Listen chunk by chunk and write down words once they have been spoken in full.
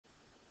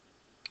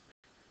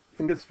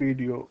In this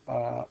video,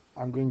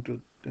 I'm going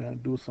to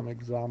do some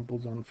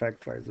examples on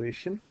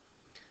factorization.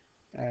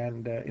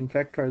 And in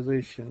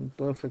factorization,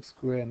 perfect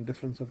square and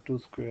difference of two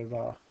squares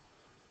are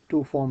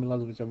two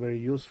formulas which are very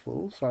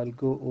useful. So I'll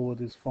go over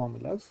these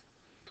formulas.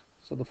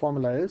 So the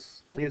formula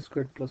is a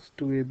squared plus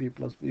 2ab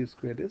plus b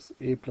squared is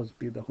a plus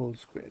b the whole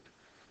squared.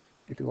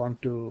 If you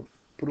want to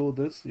prove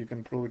this, you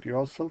can prove it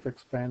yourself.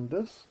 Expand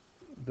this.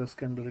 This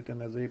can be written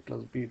as a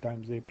plus b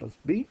times a plus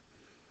b,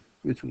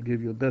 which will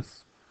give you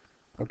this.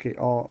 Okay,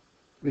 or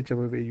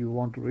whichever way you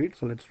want to read.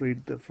 So let's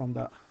read from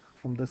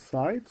this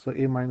side. So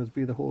a minus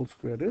b the whole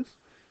squared is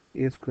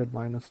a squared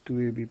minus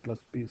 2ab plus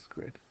b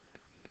squared,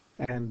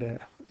 and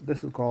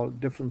this is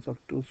called difference of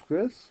two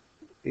squares.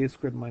 A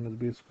squared minus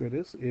b squared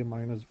is a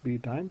minus b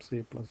times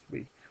a plus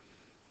b,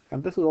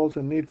 and this is also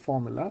a neat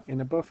formula.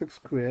 In a perfect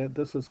square,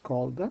 this is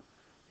called the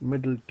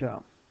middle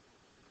term.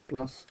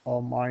 Plus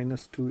or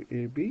minus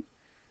 2ab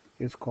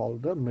is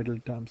called the middle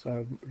term. So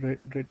I've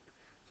read.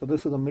 So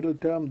this is the middle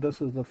term,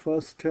 this is the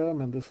first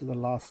term, and this is the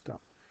last term.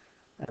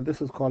 And this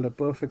is called a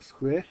perfect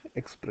square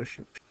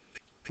expression.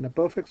 In a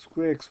perfect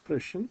square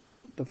expression,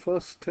 the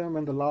first term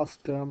and the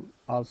last term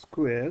are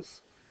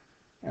squares,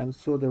 and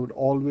so they would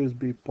always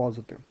be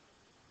positive.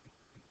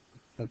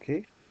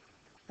 Okay,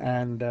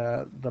 and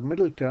the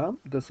middle term,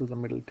 this is the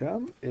middle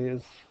term,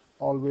 is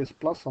always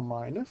plus or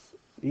minus,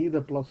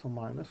 either plus or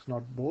minus,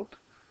 not both,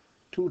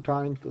 2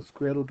 times the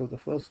square root of the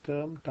first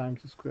term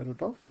times the square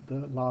root of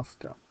the last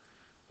term.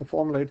 The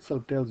formula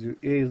itself tells you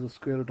a is the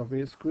square root of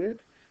a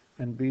squared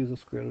and b is the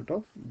square root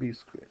of b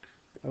squared.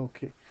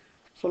 Okay,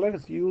 so let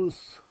us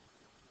use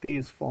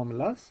these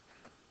formulas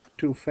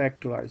to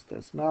factorize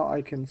this. Now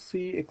I can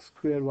see x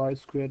squared y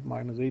squared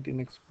minus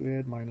 18x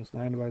squared minus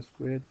 9y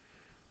squared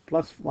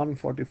plus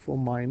 144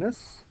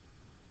 minus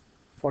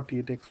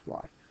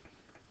 48xy.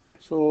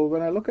 So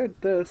when I look at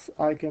this,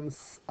 I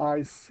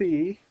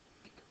see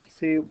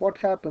what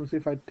happens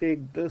if I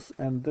take this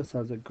and this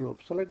as a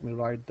group. So let me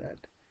write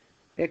that.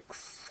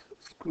 X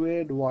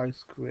squared y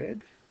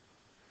squared,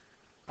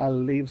 I'll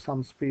leave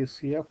some space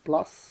here,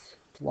 plus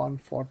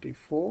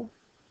 144,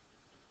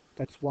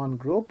 that's one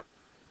group,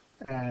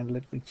 and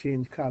let me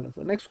change colors.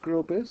 The next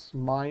group is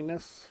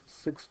minus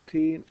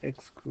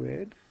 16x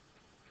squared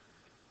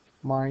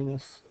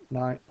minus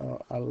 9,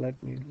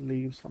 let me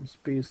leave some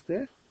space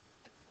there,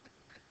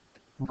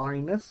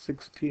 minus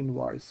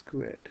 16y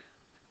squared.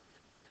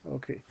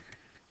 Okay,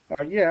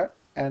 yeah,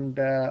 and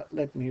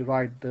let me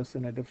write this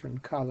in a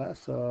different color.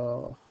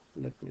 So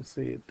let me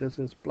say this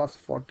is plus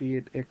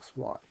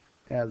 48xy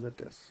as it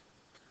is.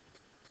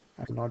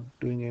 I'm not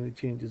doing any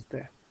changes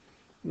there.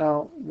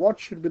 Now what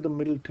should be the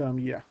middle term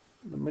here?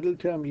 The middle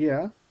term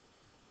here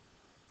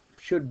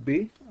should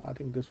be, I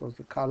think this was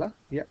the color,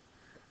 yeah,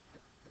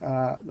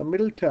 the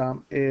middle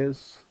term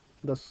is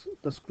the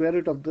square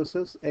root of this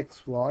is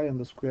xy and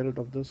the square root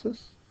of this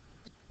is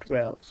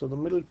 12. So the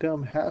middle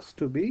term has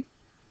to be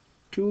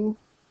 2.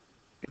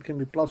 It can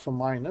be plus or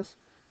minus,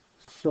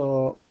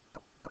 so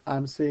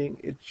I'm saying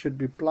it should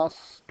be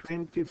plus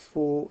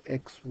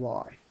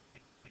 24xy.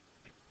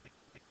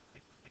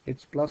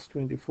 It's plus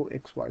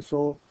 24xy.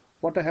 So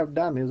what I have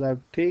done is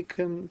I've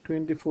taken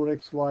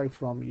 24xy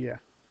from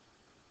here.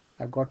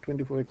 I've got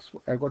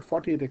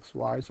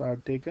 48xy, so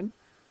I've taken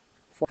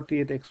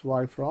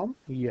 48xy from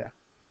here.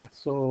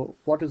 So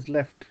what is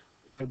left?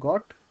 I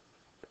got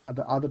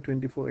the other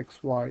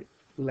 24xy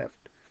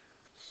left.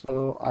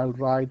 So I'll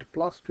write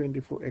plus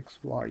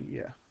 24xy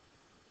here.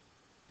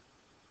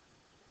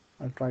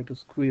 I'll try to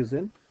squeeze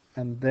in,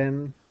 and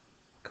then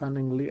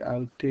cunningly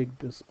I'll take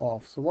this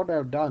off. So what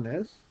I've done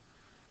is,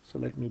 so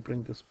let me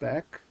bring this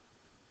back.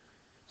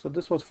 So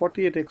this was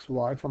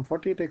 48xy. From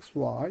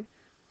 48xy,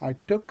 I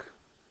took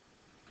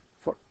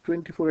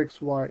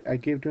 24xy. I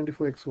gave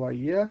 24xy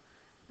here,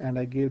 and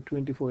I gave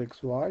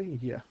 24xy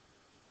here.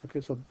 Okay,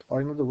 so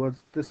or in other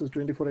words, this is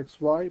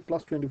 24xy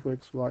plus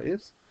 24xy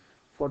is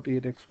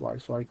 48xy.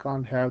 So I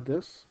can't have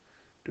this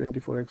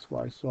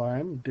 24xy. So I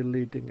am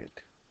deleting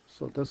it.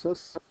 So this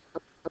is,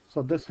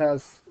 so this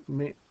has,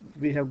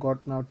 we have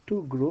got now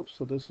two groups.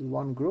 So this is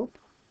one group,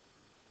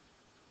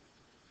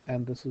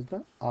 and this is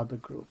the other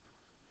group.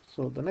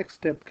 So the next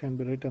step can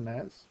be written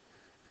as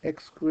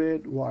x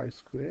squared y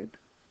squared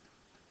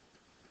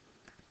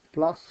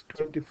plus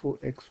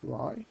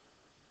 24xy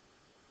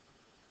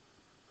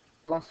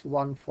plus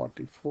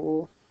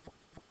 144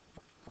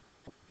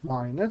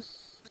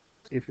 minus,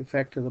 if you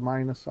factor the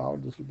minus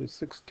out, this will be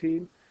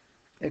 16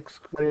 x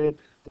squared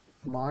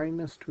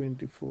minus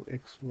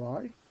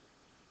 24xy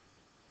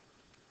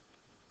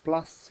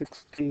plus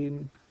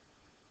 16,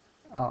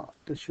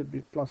 this should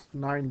be plus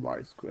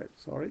 9y squared,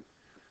 sorry,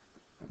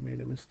 I made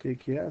a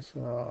mistake here.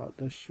 So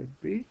this should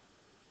be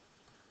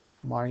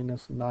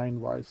minus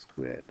 9y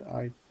squared.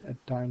 I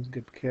at times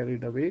get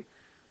carried away.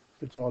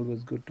 It's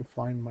always good to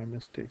find my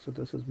mistake. So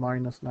this is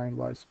minus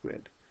 9y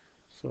squared.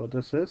 So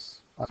this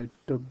is, I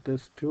took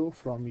this 2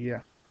 from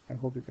here. I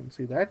hope you can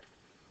see that.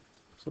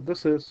 So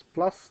this is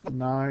plus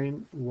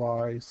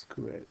 9y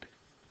squared.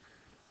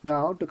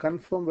 Now to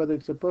confirm whether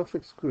it's a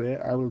perfect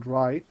square, I will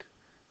write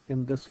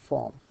in this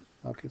form.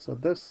 Okay, so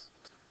this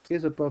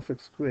is a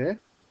perfect square.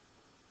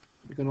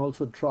 You can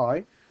also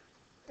try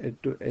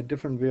it to a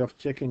different way of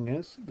checking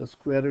is the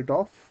square root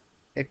of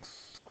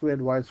x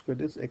squared y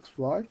squared is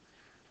xy.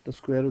 The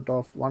square root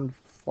of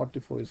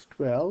 144 is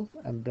 12,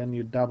 and then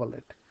you double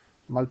it.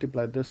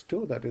 Multiply this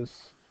two, that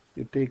is,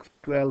 you take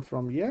 12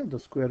 from here, the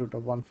square root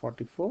of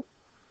 144,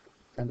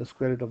 and the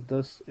square root of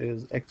this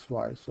is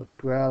xy. So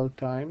 12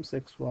 times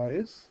xy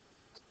is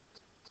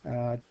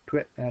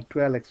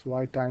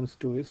 12xy times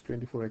 2 is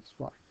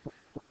 24xy.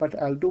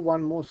 But I'll do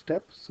one more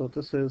step. So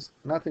this is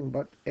nothing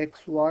but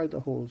xy the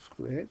whole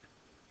squared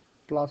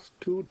plus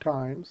 2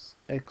 times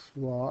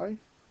xy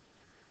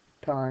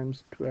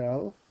times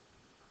 12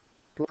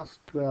 plus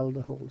 12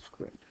 the whole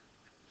squared.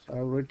 So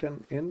I've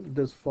written in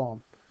this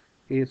form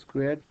a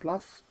squared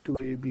plus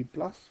 2ab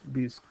plus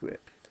b squared.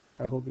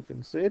 I hope you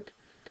can see it.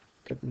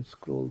 Let me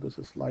scroll this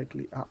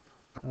slightly up.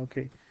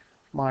 Okay,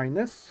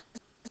 minus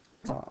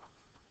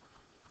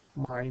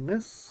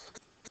minus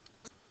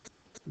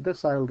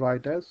this I'll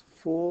write as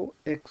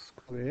 4x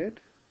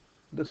squared.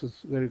 This is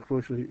very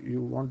crucial.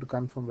 You want to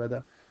confirm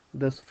whether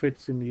this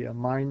fits in here.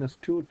 Minus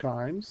 2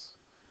 times,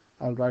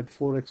 I'll write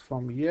 4x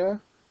from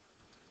here,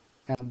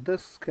 and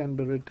this can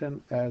be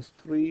written as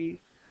 3y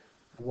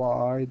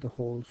the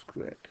whole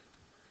squared,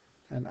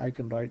 and I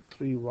can write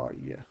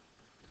 3y here.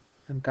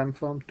 And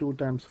confirm 2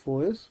 times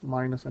 4 is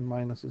minus, and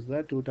minus is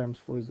there. 2 times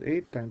 4 is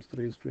 8, times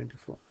 3 is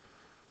 24.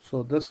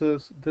 So this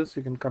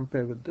you can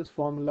compare with this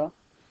formula,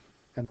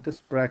 and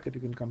this bracket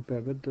you can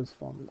compare with this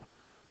formula.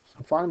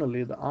 So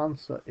finally the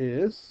answer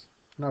is,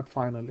 not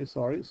finally,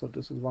 sorry, so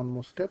this is one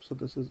more step. So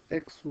this is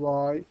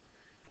xy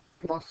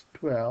plus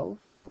 12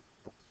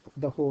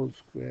 the whole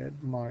squared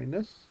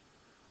minus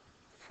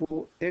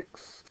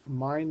 4x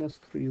minus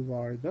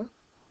 3y the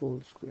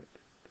whole squared.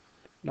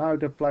 Now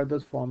to apply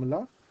this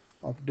formula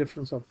of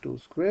difference of two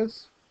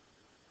squares.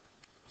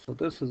 So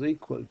this is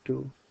equal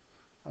to,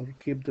 I'll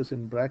keep this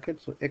in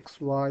brackets, so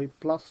xy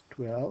plus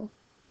 12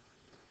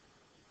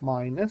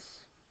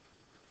 minus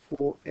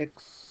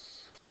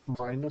 4x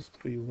minus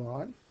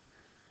 3y,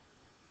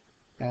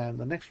 and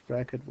the next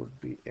bracket would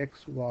be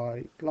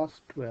xy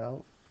plus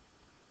 12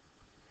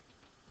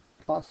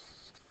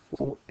 plus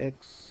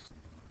 4x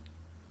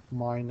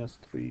minus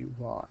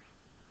 3y.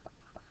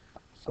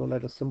 So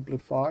let us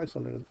simplify. So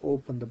let us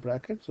open the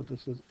bracket. So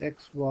this is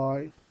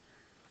xy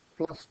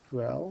plus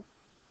 12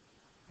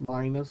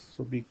 minus,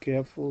 so be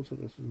careful, so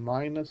this is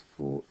minus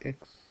 4x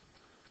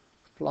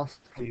plus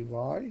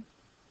 3y,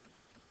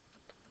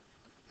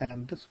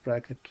 and this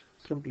bracket,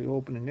 simply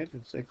opening it,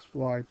 it's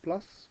xy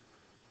plus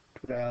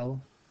 12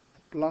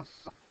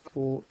 plus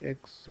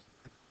 4x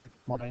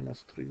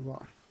minus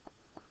 3y,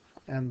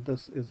 and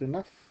this is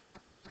enough.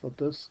 So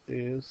this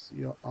is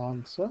your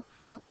answer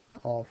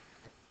of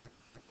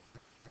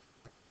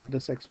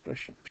this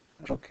expression.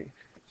 Okay,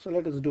 so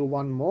let us do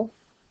one more.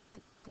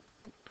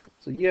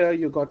 So here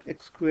you got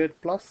x squared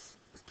plus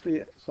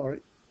 3,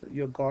 sorry,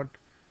 you got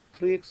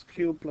 3x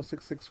cubed plus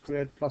 6x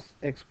squared plus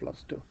x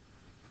plus 2.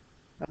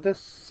 Now this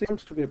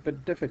seems to be a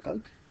bit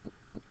difficult,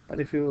 but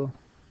if you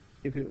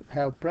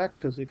have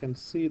practice, you can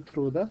see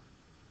through the,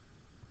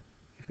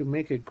 if you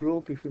make a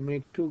group, if you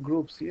make two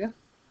groups here,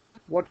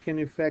 what can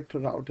you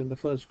factor out in the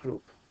first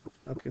group?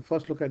 Okay,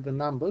 first look at the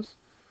numbers.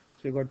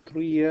 So you got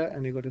 3 here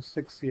and you got a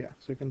 6 here,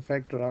 so you can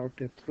factor out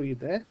a 3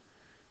 there.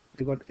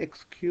 You got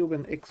x cubed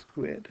and x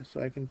squared,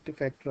 so I can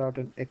factor out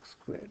an x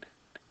squared.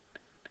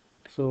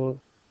 So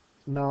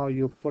now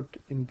you put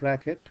in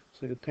bracket,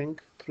 so you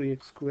think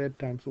 3x squared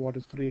times what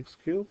is 3x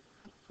cubed,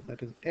 so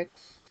that is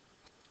x,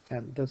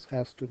 and this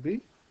has to be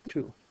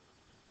 2.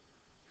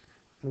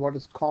 And what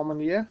is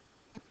common here?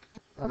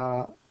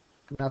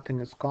 Nothing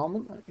is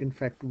common. In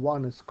fact,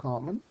 1 is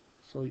common,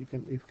 so you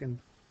can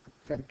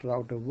factor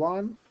out a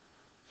 1,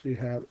 so you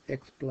have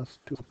x plus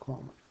 2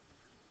 common.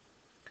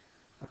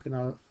 Okay,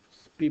 now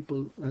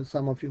people,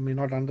 some of you may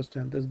not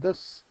understand this.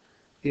 This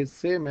is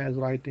same as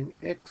writing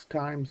x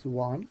times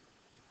 1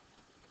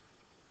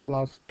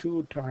 plus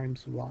 2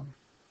 times 1.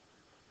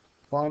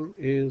 1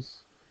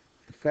 is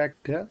a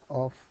factor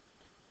of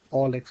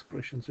all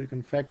expressions, so you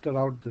can factor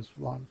out this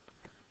 1.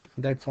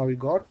 That's how we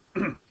got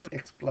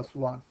x plus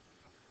 1.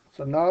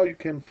 So now you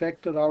can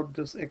factor out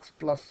this x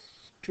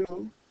plus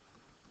 2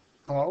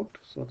 out.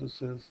 So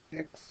this is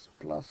x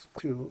plus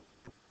 2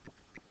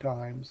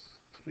 times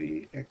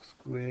 3x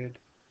squared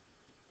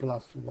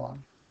plus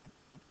 1.